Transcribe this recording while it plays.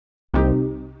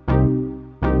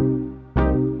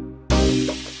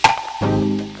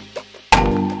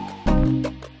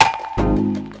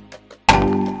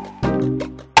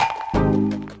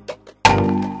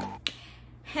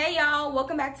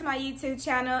back to my YouTube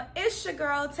channel. It's your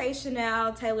girl Tay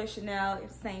Chanel, Taylor Chanel.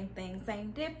 Same thing,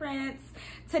 same difference.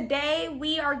 Today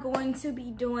we are going to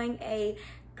be doing a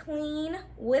clean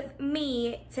with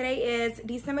me. Today is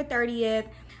December 30th.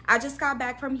 I just got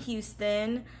back from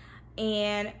Houston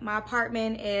and my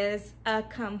apartment is a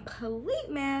complete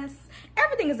mess.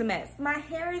 Everything is a mess. My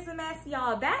hair is a mess,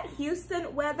 y'all. That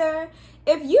Houston weather,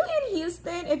 if you in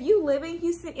Houston, if you live in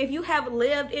Houston, if you have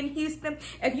lived in Houston,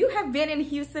 if you have been in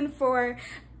Houston for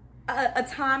a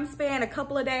time span, a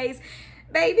couple of days,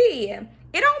 baby,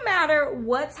 it don't matter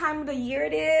what time of the year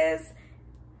it is,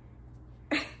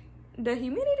 the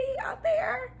humidity out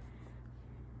there,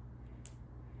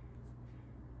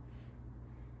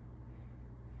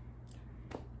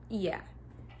 yeah.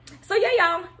 So yeah,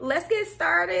 y'all, let's get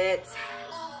started.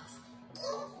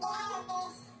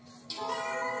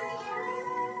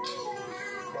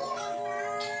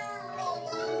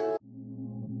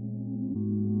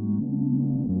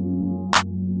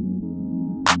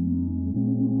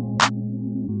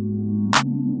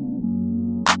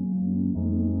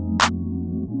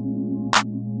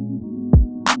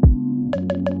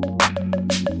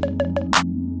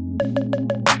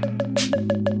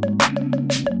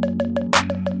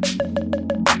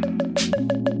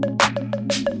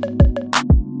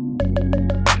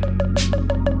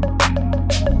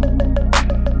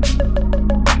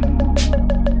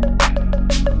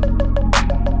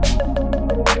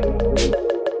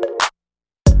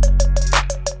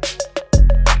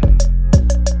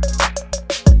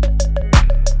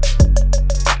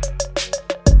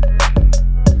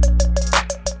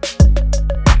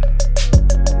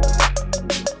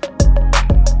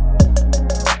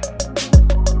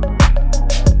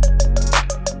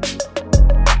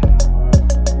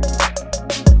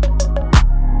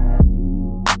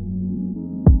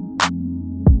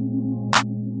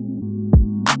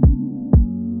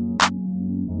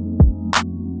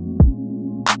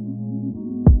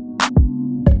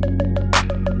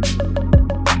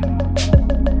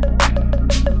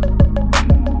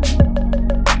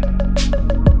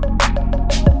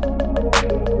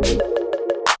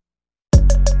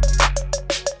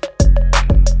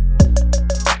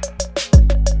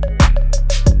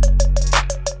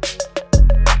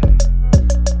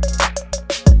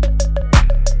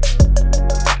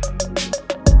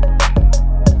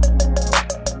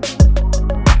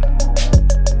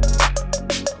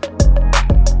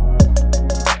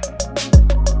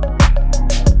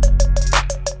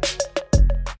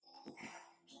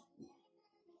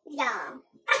 Y'all,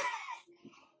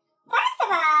 first of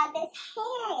all, this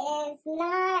hair is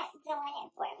not doing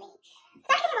it for me.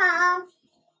 Second of all,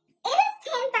 it is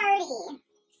 10:30.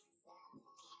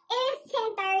 It is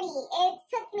 10:30. It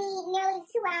took me nearly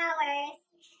 2 hours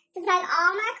to take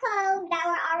all my clothes that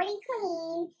were already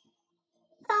clean,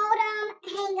 fold them,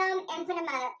 hang them, and put them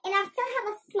up. And I still have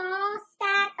a small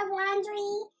stack of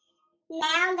laundry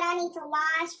now that I need to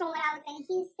wash from when I was in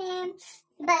Houston.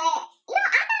 But, you know,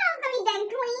 I thought I was going to be done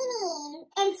cleaning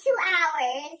in 2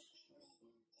 hours.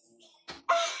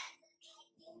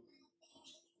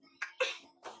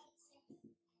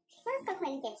 Let's go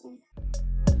clean the kitchen.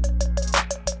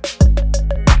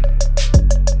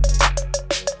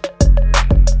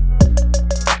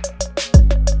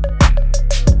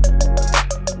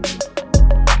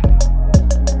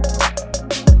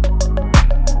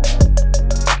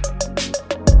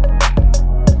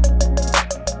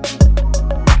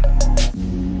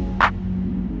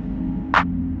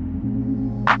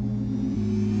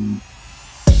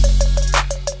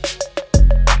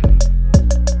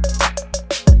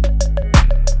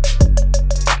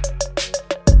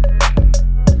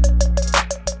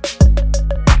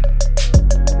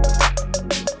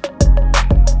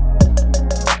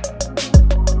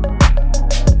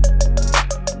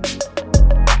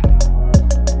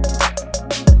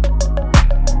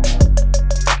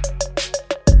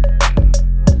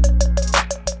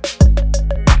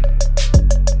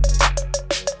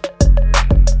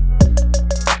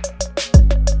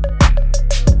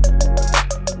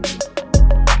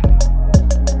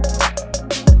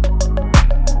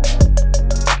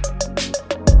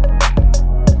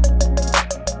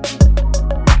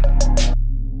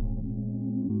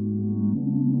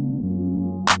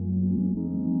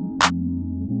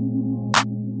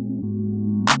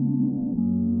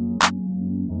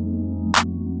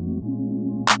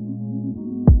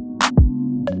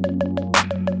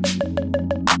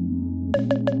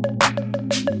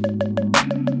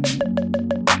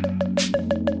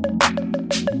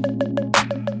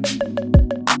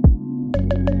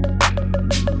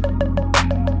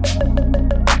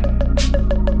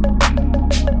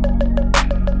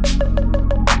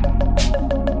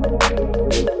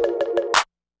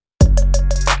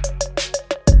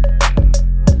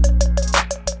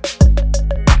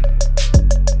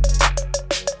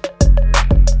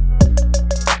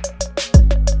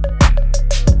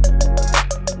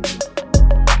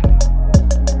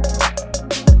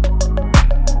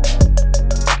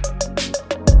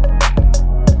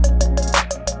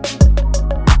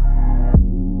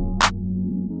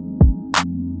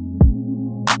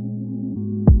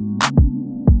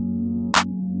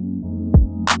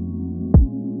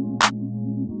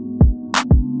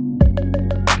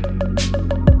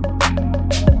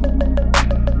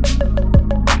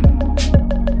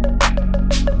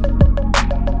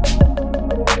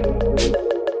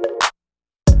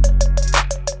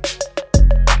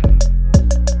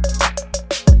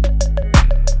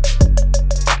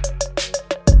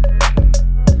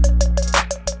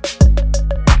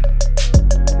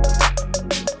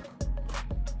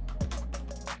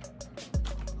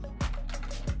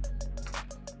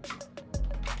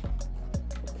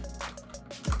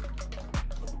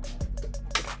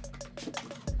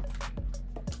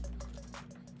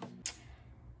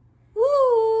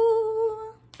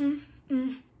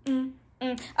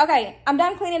 Okay, I'm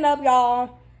done cleaning up,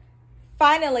 y'all.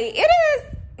 Finally, it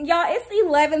is, y'all, it's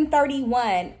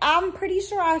 11:31. I'm pretty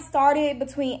sure I started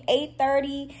between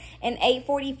 8:30 and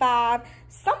 8:45,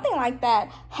 something like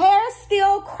that. Hair's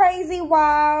still crazy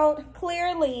wild,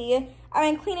 clearly.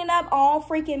 I've been cleaning up all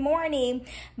freaking morning,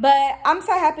 but I'm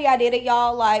so happy I did it,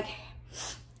 y'all. Like,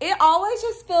 it always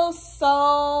just feels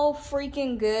so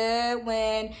freaking good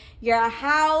when your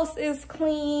house is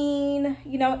clean.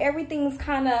 You know, everything's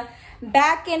kind of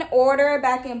back in order,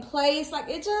 back in place. Like,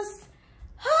 it just,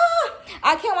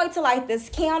 I can't wait to light this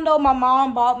candle. My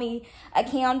mom bought me a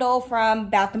candle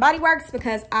from Bath & Body Works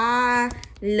because I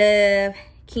love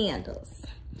candles.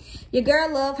 Your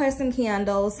girl love her some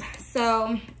candles.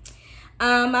 So,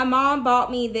 my mom bought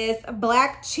me this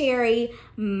black cherry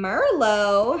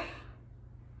Merlot.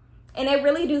 And it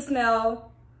really do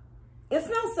smell, it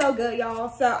smells so good, y'all.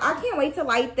 So I can't wait to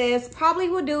light this. Probably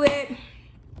will do it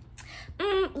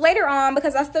later on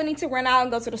because I still need to run out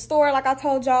and go to the store. Like I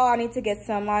told y'all, I need to get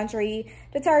some laundry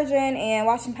detergent and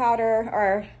washing powder,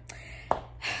 or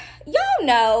y'all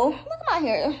know, look at my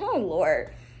hair. Oh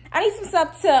Lord. I need some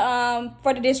stuff to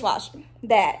for the dishwasher,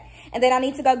 that. And then I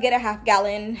need to go get a 1/2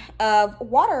 gallon of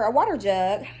water, a water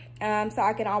jug. So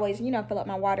I can always, you know, fill up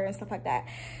my water and stuff like that.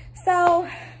 So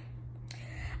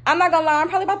I'm not gonna lie, I'm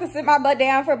probably about to sit my butt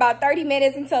down for about 30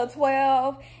 minutes until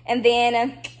 12 and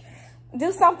then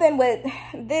do something with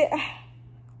this.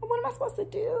 What am I supposed to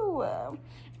do?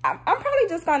 I'm probably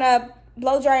just gonna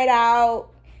blow dry it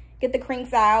out, get the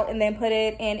crinks out, and then put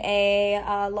it in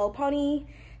a low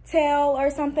ponytail or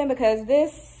something because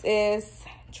this is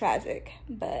tragic.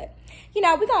 But, you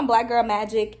know, we're gonna black girl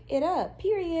magic it up,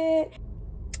 period.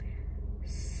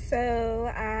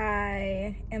 So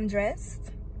I am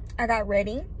dressed. I got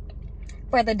ready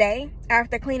for the day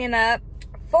after cleaning up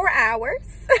 4 hours.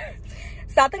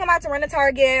 So I think I'm about to run to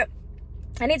Target.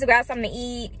 I need to grab something to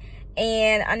eat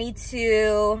and I need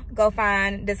to go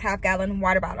find this 1/2 gallon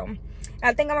water bottle. And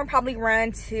I think I'm gonna probably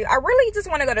run to, I really just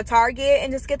wanna go to Target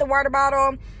and just get the water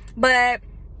bottle, but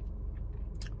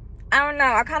I don't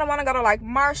know. I kind of want to go to like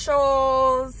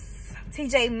Marshall's,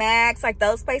 TJ Maxx, like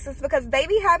those places because they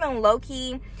be having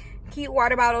low-key cute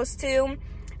water bottles too.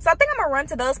 So I think I'm gonna run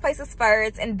to those places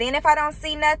first, and then if I don't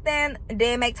see nothing,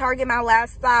 then make Target my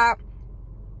last stop.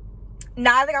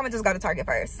 No, I think I'm gonna just go to Target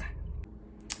first.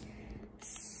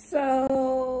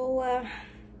 So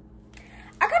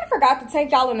I kind of forgot to take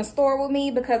y'all in the store with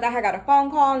me because I had got a phone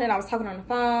call and then I was talking on the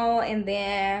phone and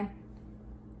then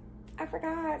I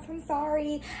forgot, so I'm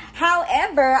sorry.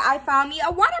 However, I found me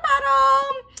a water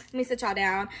bottle. Let me sit y'all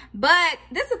down. But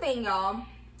this is the thing, y'all.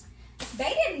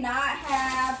 They did not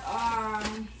have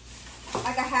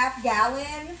like a 1/2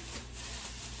 gallon.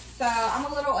 So I'm a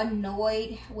little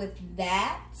annoyed with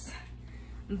that.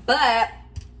 But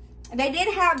they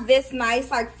did have this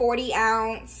nice like 40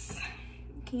 ounce.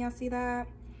 Can y'all see that?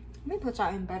 Let me put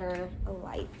y'all in better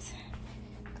light.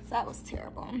 Because that was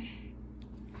terrible.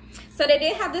 So they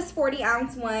did have this 40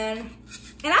 ounce one.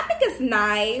 And I think it's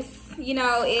nice. You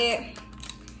know, the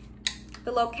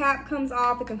little cap comes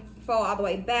off. It can fold all the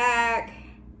way back.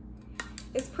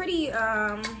 It's pretty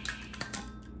good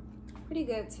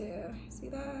too. See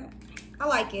that? I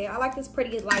like it. I like this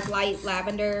pretty like light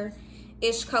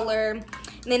lavender-ish color.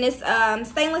 And then it's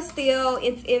stainless steel.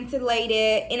 It's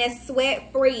insulated and it's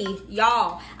sweat free,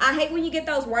 y'all. I hate when you get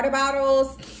those water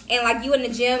bottles and like you in the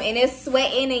gym and it's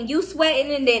sweating and you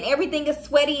sweating and then everything is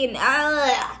sweaty and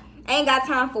I ain't got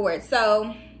time for it.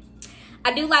 So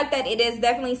I do like that it is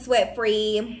definitely sweat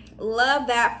free. Love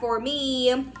that for me.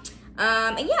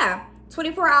 And yeah,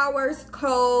 24 hours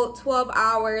cold, 12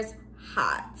 hours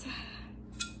hot.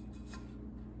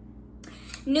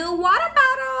 New water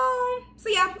bottle. So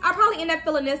yeah, I'll probably end up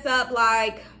filling this up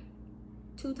like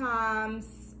 2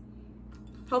 times.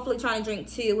 Hopefully trying to drink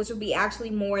 2, which would be actually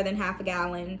more than 1/2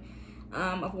 gallon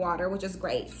of water, which is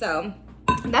great. So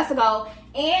that's a go.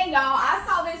 And y'all, I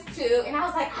saw this too and I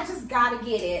was like, I just gotta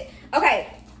get it. Okay.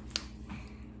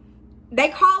 They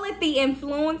call it the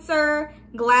influencer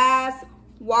glass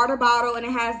water bottle and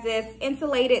it has this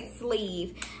insulated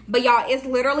sleeve. But y'all, it's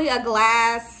literally a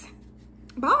glass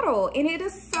bottle and it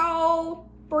is so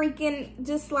freaking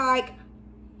just like,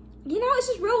 you know, it's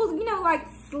just real, you know, like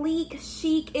sleek,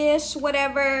 chic-ish,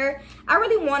 whatever. I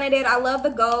really wanted it. I love the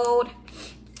gold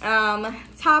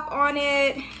top on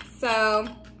it. So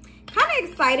kind of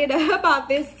excited about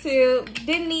this too.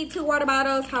 Didn't need 2 water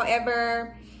bottles.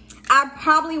 However, I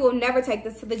probably will never take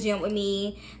this to the gym with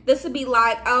me. This would be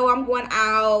like, oh, I'm going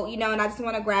out, you know, and I just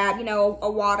want to grab, you know,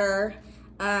 a water,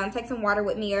 take some water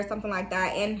with me or something like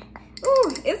that. And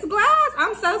ooh, it's glass.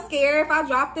 I'm so scared if I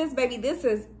drop this, baby. This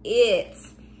is it.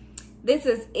 this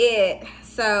is it.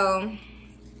 So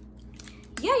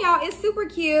yeah, y'all, it's super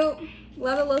cute.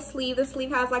 Love the little sleeve. The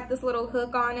sleeve has like this little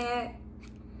hook on it.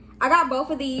 I got both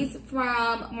of these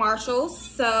from Marshall's.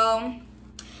 So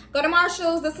go to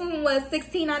Marshall's. This one was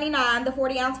 $16.99. The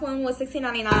 40-ounce one was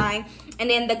 $16.99. And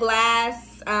then the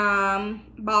glass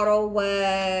bottle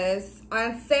was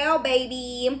on sale,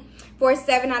 baby, for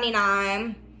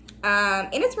 $7.99. And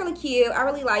it's really cute. I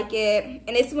really like it.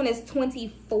 And this one is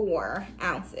 24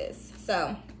 ounces.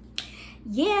 So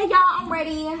yeah, y'all, I'm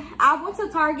ready. I went to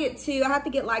Target too. I have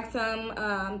to get like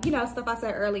some, you know, stuff I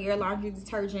said earlier, laundry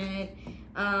detergent,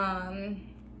 stuff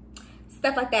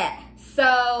like that.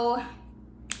 So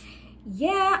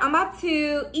yeah, I'm about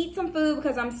to eat some food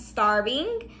because I'm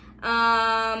starving.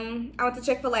 I went to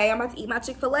Chick-fil-A. I'm about to eat my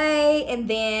Chick-fil-A and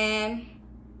then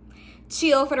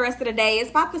chill for the rest of the day. It's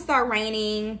about to start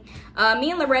raining. Me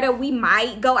and Loretta, we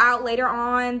might go out later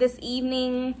on this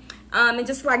evening and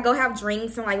just like go have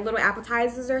drinks and like little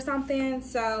appetizers or something.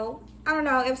 So I don't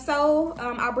know. If so,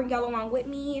 I'll bring y'all along with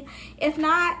me. If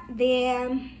not,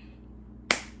 then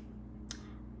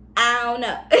I don't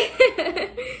know.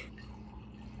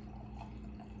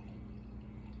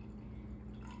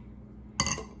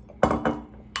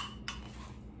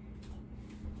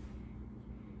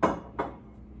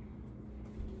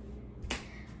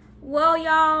 Well,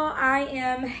 y'all, I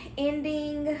am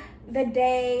ending the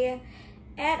day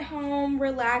at home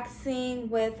relaxing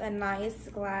with a nice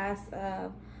glass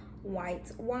of white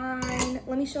wine.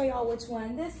 Let me show y'all which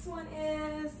one this one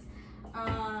is.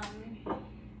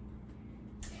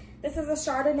 This is a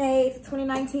Chardonnay. It's a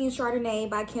 2019 Chardonnay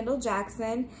by Kendall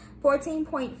Jackson.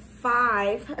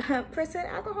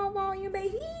 14.5% alcohol volume,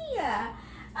 baby. Yeah,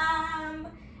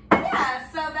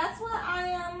 so that's what I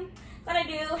am gonna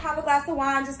do. Have a glass of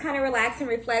wine, just kind of relax and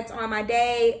reflect on my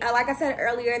day. Like I said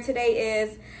earlier, today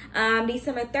is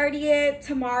December 30th.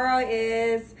 Tomorrow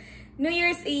is New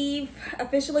Year's Eve,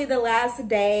 officially the last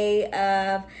day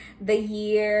of the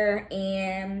year.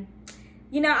 And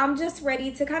you know, I'm just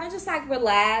ready to kind of just like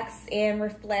relax and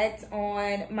reflect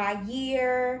on my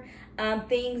year,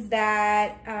 things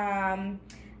that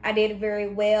I did very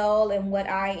well and what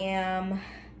I am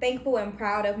thankful and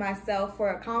proud of myself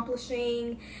for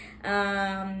accomplishing.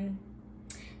 And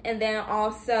then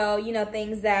also, you know,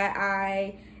 things that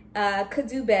I could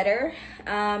do better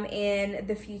in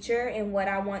the future and what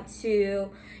I want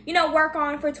to, you know, work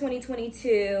on for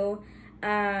 2022.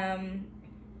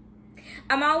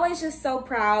 I'm always just so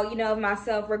proud, you know, of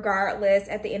myself regardless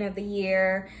at the end of the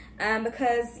year,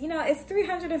 because, you know, it's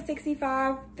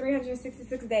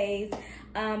 366 days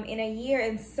in a year,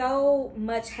 and so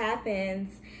much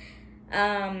happens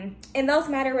in those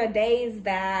matter of days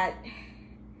that,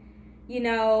 you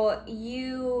know,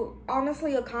 you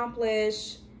honestly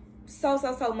accomplish so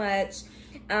much,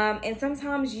 and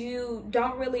sometimes you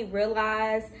don't really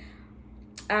realize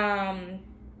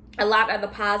a lot of the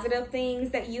positive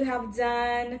things that you have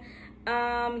done.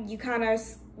 You kind of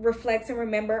reflect and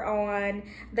remember on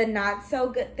the not so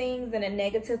good things and the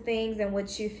negative things and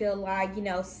what you feel like, you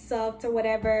know, sucked or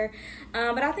whatever.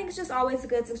 But I think it's just always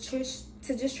good to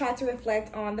just try to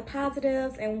reflect on the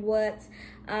positives and what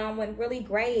went really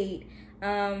great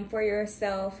for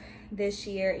yourself this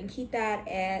year and keep that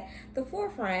at the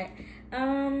forefront.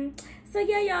 So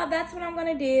yeah, y'all, that's what I'm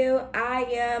gonna do. I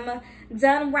am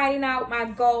done writing out my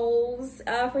goals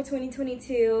for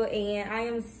 2022, and I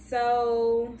am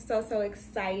so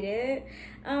excited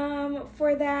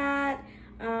for that.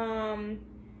 I don't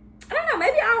know,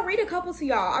 maybe I'll read a couple to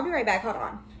y'all. I'll be right back. Hold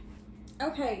on.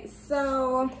 Okay,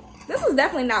 so this was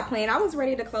definitely not planned. I was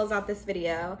ready to close out this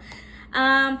video.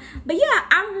 But yeah,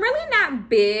 I'm really not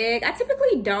big. I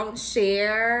typically don't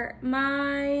share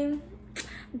my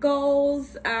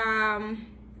goals. I'm,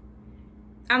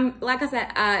 like I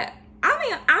said,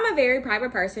 I'm a very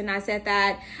private person. I said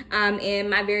that in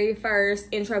my very first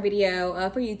intro video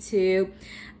for YouTube.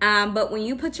 But when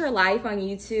you put your life on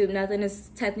YouTube, nothing is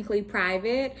technically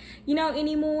private, you know,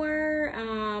 anymore.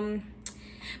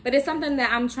 But it's something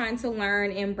that I'm trying to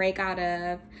learn and break out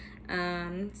of.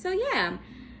 So yeah,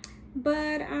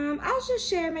 but I'll just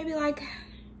share maybe like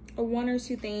one or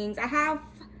two things. I have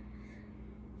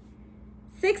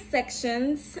 6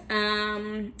 sections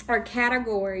or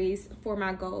categories for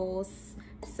my goals.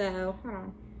 So hold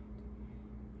on,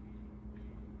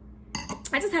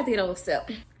 I just have to get a little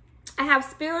sip. I have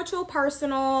spiritual,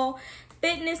 personal,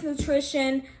 fitness,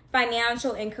 nutrition,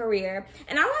 financial, and career.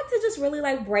 And I like to just really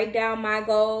like break down my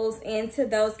goals into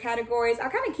those categories. I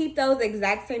kind of keep those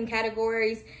exact same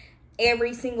categories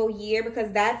every single year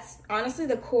because that's honestly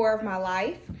the core of my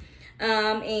life.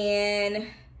 And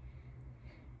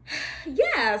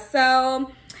yeah,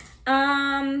 so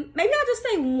Maybe I'll just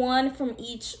say one from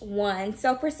each one.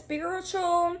 So for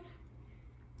spiritual,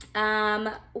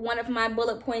 one of my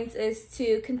bullet points is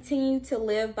to continue to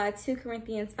live by 2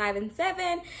 Corinthians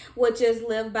 5:7, which is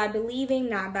live by believing,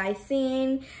 not by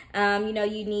seeing. You know,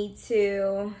 you need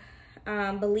to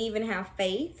believe and have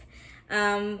faith,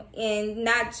 and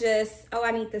not just, oh,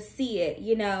 I need to see it,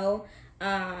 you know.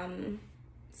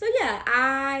 So yeah,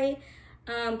 I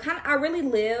really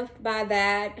lived by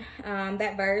that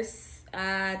that verse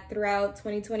throughout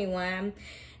 2021.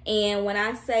 And when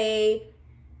I say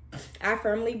I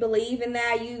firmly believe in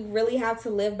that, you really have to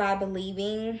live by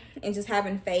believing and just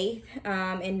having faith,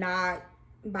 and not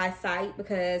by sight,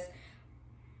 because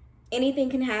anything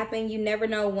can happen. You never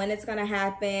know when it's gonna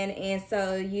happen, and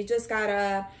so you just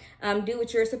gotta do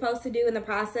what you're supposed to do in the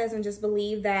process and just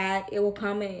believe that it will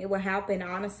come and it will happen,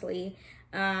 honestly.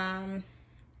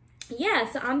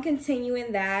 Yeah, so I'm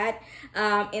continuing that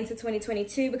into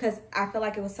 2022 because I feel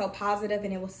like it was so positive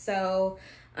and it was so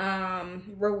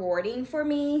rewarding for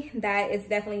me. That is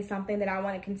definitely something that I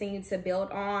want to continue to build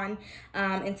on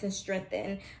and to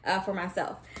strengthen for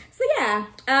myself. So yeah,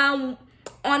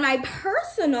 on my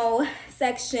personal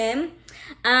section,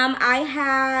 I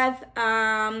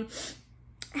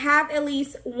have at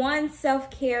least one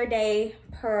self-care day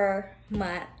per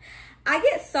month. I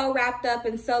get so wrapped up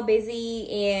and so busy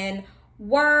in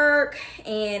work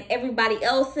and everybody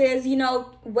else's, you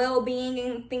know, well-being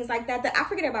and things like that, that I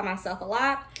forget about myself a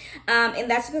lot. And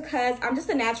that's because I'm just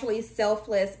a naturally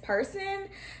selfless person.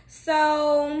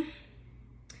 So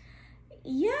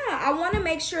yeah, I want to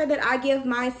make sure that I give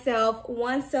myself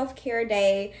one self-care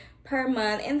day per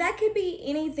month, and that could be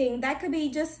anything. That could be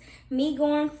just me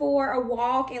going for a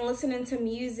walk and listening to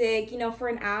music, you know, for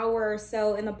an hour or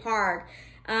so in the park.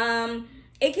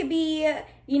 It could be,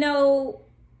 you know,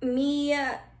 me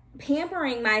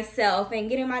pampering myself and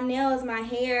getting my nails, my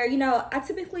hair. You know, I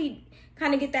typically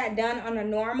kind of get that done on a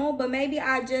normal, but maybe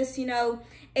I just, you know,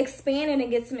 expand it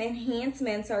and get some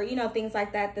enhancements or, you know, things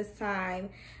like that this time.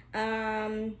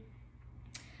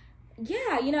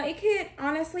 Yeah, you know, it could,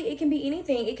 honestly, it can be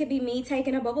anything. It could be me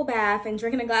taking a bubble bath and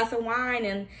drinking a glass of wine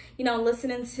and, you know,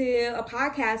 listening to a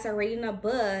podcast or reading a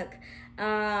book.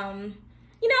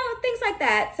 You know, things like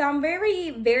that. So I'm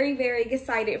very, very, very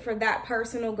excited for that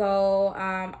personal goal.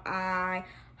 I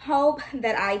hope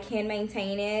that I can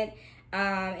maintain it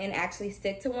and actually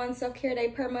stick to one self-care day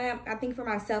per month. I think for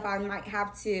myself, I might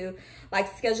have to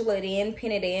like schedule it in,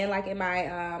 pin it in like in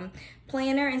my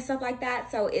planner and stuff like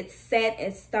that. So it's set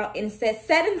in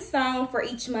stone for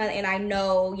each month, and I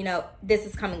know, you know, this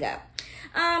is coming up.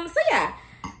 So yeah,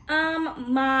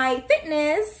 my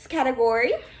fitness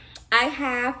category, I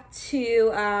have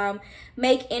to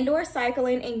make indoor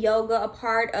cycling and yoga a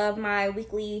part of my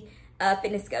weekly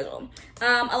fitness schedule.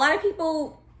 A lot of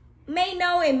people may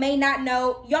know and may not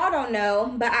know. Y'all don't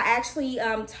know, but I actually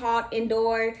taught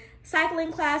indoor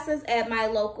cycling classes at my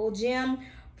local gym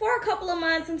for a couple of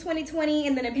months in 2020,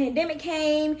 and then a pandemic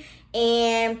came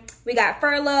and we got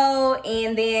furloughed,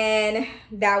 and then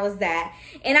that was that.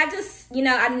 And I just, you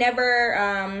know, I never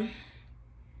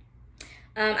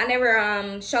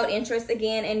showed interest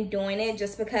again in doing it,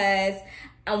 just because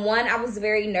one, I was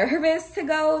very nervous to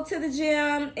go to the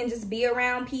gym and just be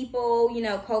around people. You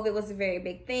know, COVID was a very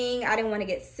big thing. I didn't want to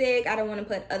get sick. I didn't want to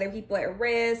put other people at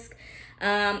risk.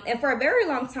 And for a very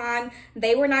long time,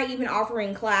 they were not even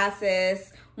offering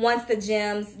classes once the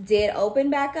gyms did open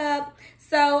back up.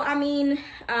 So, I mean,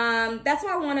 that's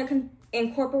why I want to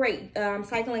incorporate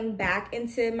cycling back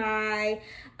into my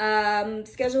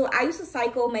schedule. I used to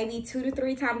cycle maybe 2 to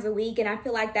 3 times a week, and I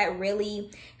feel like that really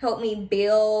helped me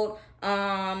build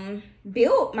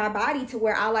my body to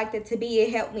where I liked it to be.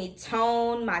 It helped me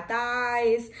tone my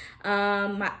thighs,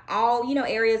 all, you know,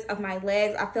 areas of my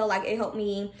legs. I feel like it helped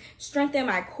me strengthen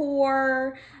my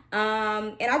core.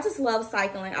 And I just love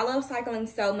cycling. I love cycling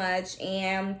so much,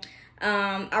 and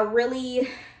I really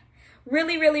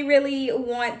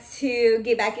want to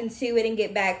get back into it and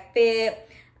get back fit.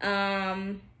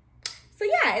 So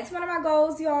yeah, it's one of my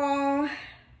goals, y'all.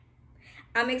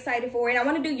 I'm excited for it. I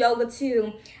want to do yoga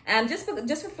too, just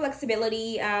for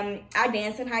flexibility. I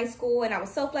danced in high school, and I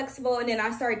was so flexible, and then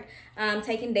I started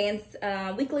taking dance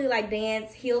weekly, like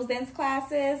heels dance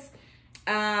classes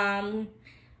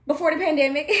before the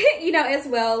pandemic, you know, as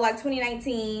well, like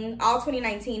 2019, all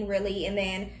 2019 really, and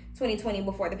then 2020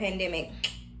 before the pandemic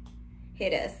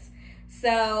hit us.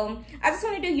 So I just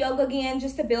want to do yoga again,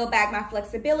 just to build back my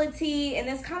flexibility. And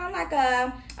it's kind of like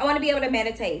I want to be able to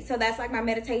meditate. So that's like my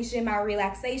meditation, my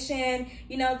relaxation,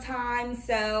 you know, time.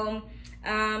 So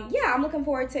yeah, I'm looking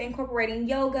forward to incorporating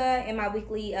yoga in my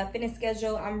weekly fitness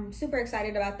schedule. I'm super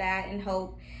excited about that, and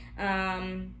hope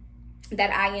that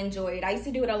I enjoyed. I used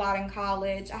to do it a lot in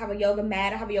college. I have a yoga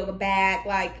mat, I have a yoga bag,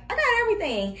 like I got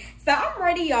everything. So I'm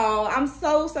ready, y'all. I'm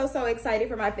so excited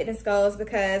for my fitness goals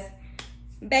because,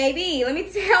 baby, let me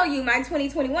tell you, my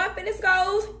 2021 fitness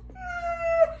goals,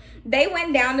 they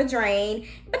went down the drain,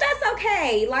 but that's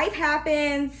okay. Life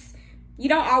happens. You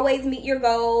don't always meet your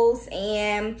goals,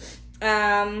 and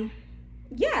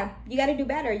yeah, you got to do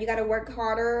better. You got to work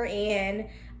harder and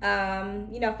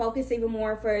you know, focus even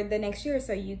more for the next year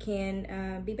so you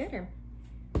can be better.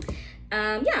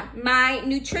 Yeah, my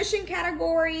nutrition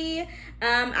category,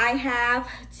 I have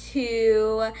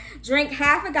to drink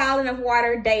half a gallon of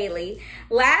water daily.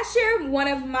 Last year, one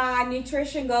of my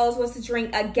nutrition goals was to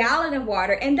drink a gallon of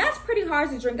water, and that's pretty hard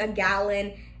to drink a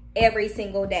gallon every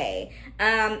single day.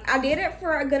 I did it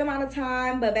for a good amount of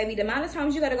time, but baby, the amount of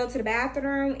times you gotta go to the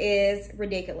bathroom is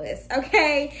ridiculous,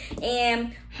 okay?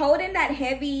 And holding that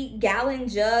heavy gallon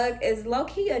jug is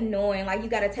low-key annoying. Like, you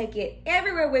gotta take it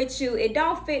everywhere with you. It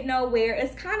don't fit nowhere.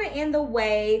 It's kind of in the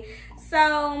way.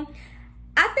 So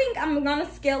I think I'm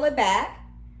gonna scale it back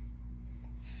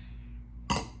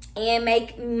and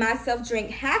make myself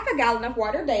drink half a gallon of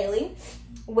water daily,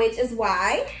 which is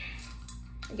why,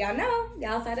 y'all know,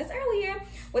 y'all saw this earlier,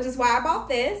 which is why I bought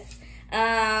this,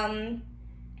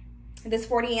 this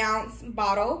 40-ounce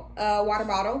bottle, water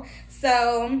bottle.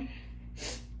 So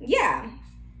yeah,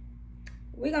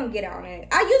 we're gonna get on it.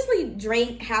 I usually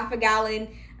drink half a gallon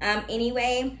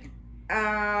anyway.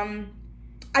 I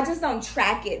just don't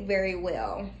track it very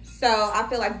well. So I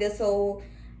feel like this will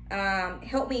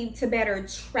help me to better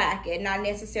track it, not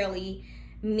necessarily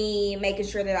me making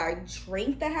sure that I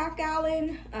drink the half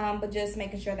gallon, but just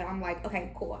making sure that I'm like,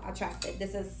 okay, cool, I tracked it.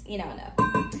 This is, you know, enough.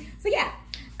 So yeah,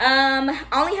 I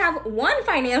only have one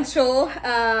financial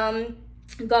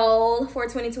goal for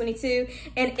 2022,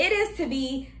 and it is to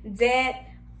be debt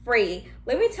free.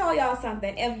 Let me tell y'all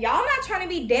something. If y'all not trying to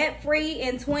be debt free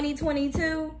in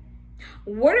 2022,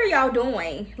 what are y'all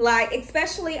doing? Like,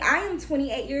 especially, I am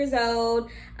 28 years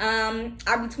old.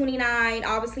 I'll be 29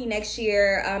 obviously next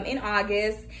year in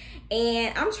August,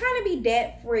 and I'm trying to be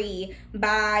debt free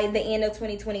by the end of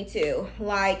 2022.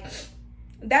 Like,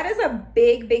 that is a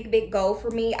big goal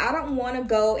for me. I don't want to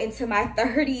go into my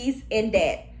 30s in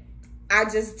debt. I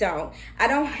just don't. I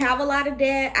don't have a lot of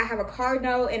debt. I have a car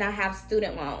note and I have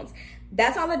student loans.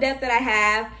 That's all the debt that I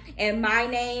have in my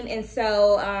name. And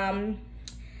so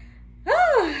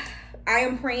I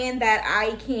am praying that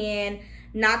I can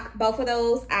knock both of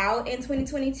those out in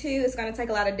 2022. It's going to take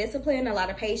a lot of discipline, a lot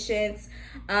of patience,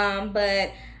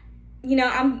 but you know,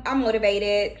 I'm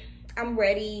motivated, I'm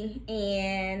ready,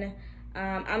 and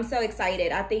I'm so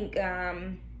excited. I think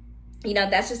you know,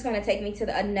 that's just going to take me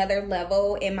to another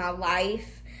level in my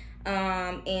life,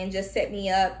 and just set me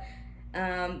up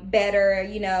better,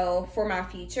 you know, for my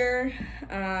future.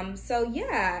 So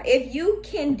yeah, if you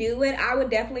can do it, I would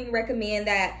definitely recommend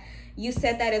that you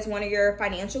set that as one of your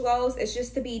financial goals. It's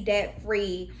just to be debt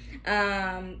free.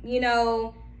 You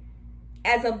know,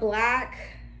 as a Black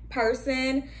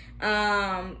person,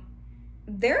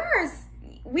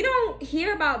 we don't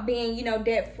hear about being, you know,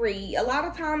 debt free. A lot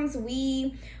of times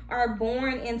we are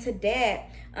born into debt,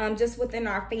 just within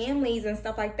our families and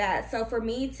stuff like that. So for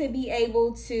me to be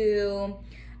able to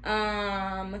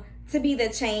be the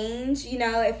change, you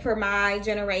know, for my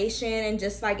generation and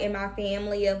just like in my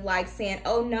family, of like saying,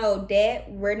 oh no, debt,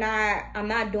 I'm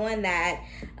not doing that.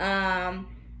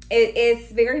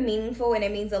 It's very meaningful and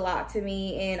it means a lot to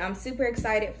me, and I'm super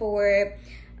excited for it.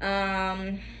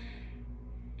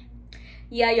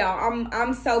 Yeah, y'all,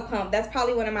 I'm so pumped. That's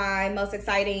probably one of my most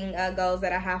exciting goals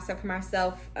that I have set for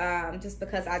myself, just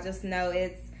because I just know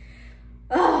it's,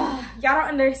 y'all don't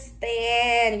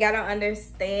understand. Y'all don't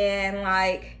understand.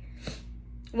 Like,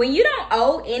 when you don't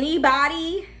owe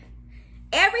anybody,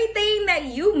 everything that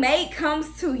you make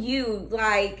comes to you.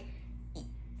 Like,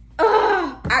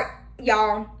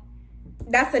 y'all,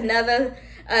 that's another,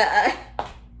 let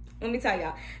me tell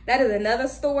y'all, that is another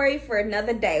story for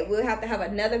another day. We'll have to have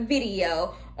another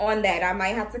video on that. I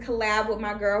might have to collab with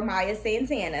my girl Maya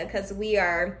Santana, because we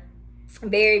are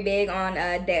very big on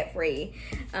debt-free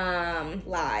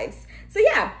lives. So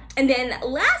yeah, and then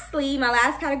lastly, my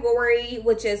last category,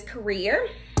 which is career.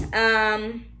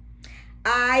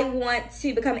 I want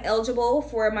to become eligible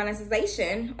for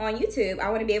monetization on YouTube. I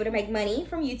want to be able to make money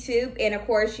from YouTube, and of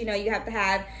course, you know, you have to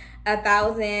have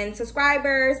 1,000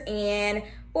 subscribers and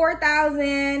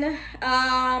 4,000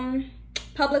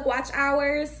 public watch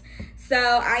hours. So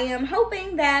I am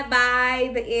hoping that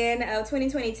by the end of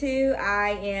 2022, I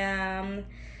am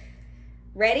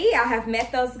ready. I have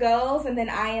met those goals, and then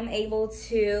I am able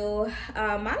to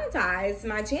monetize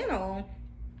my channel.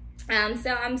 So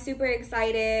I'm super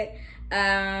excited.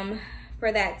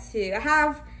 for that too. I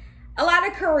have a lot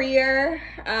of career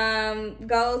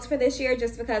goals for this year,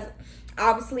 just because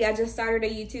obviously I just started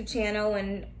a YouTube channel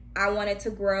and I wanted to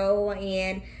grow,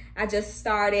 and I just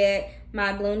started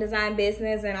my balloon design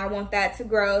business and I want that to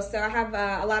grow. So I have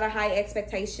a lot of high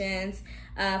expectations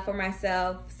for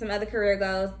myself. Some other career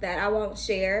goals that I won't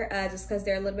share just because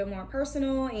they're a little bit more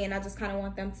personal, and I just kind of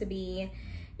want them to be,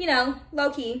 you know,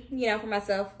 low-key, you know, for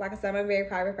myself. Like I said, I'm a very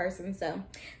private person, so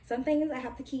some things I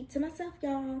have to keep to myself,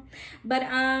 y'all. But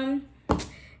yeah,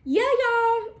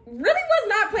 y'all, really was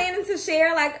not planning to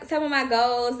share like some of my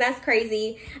goals. That's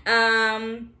crazy.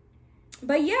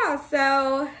 But yeah,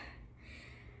 so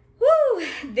whew,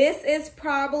 this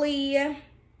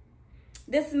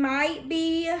might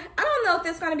be, I don't know if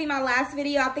this is going to be my last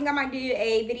video. I think I might do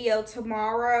a video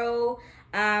tomorrow,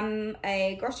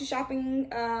 a grocery shopping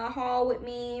haul with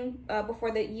me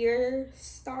before the year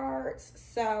starts.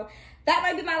 So that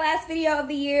might be my last video of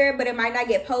the year, but it might not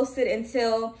get posted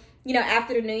until, you know,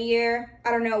 after the new year. I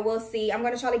don't know, we'll see. I'm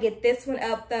going to try to get this one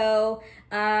up though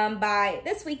by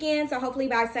this weekend. So hopefully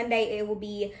by Sunday it will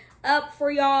be up for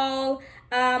y'all.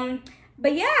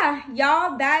 But yeah,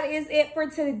 y'all, that is it for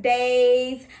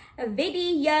today's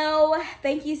video.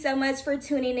 Thank you so much for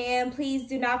tuning in. Please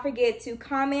do not forget to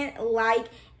comment, like,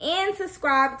 and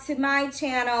subscribe to my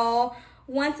channel.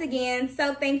 Once again,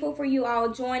 so thankful for you all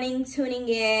joining, tuning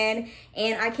in,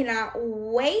 and I cannot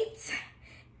wait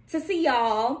to see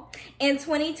y'all in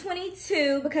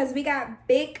 2022 because we got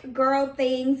big girl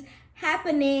things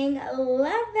happening.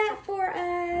 Love that for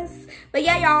us. But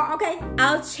yeah, y'all, okay,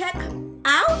 I'll check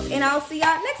out and I'll see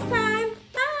y'all next time.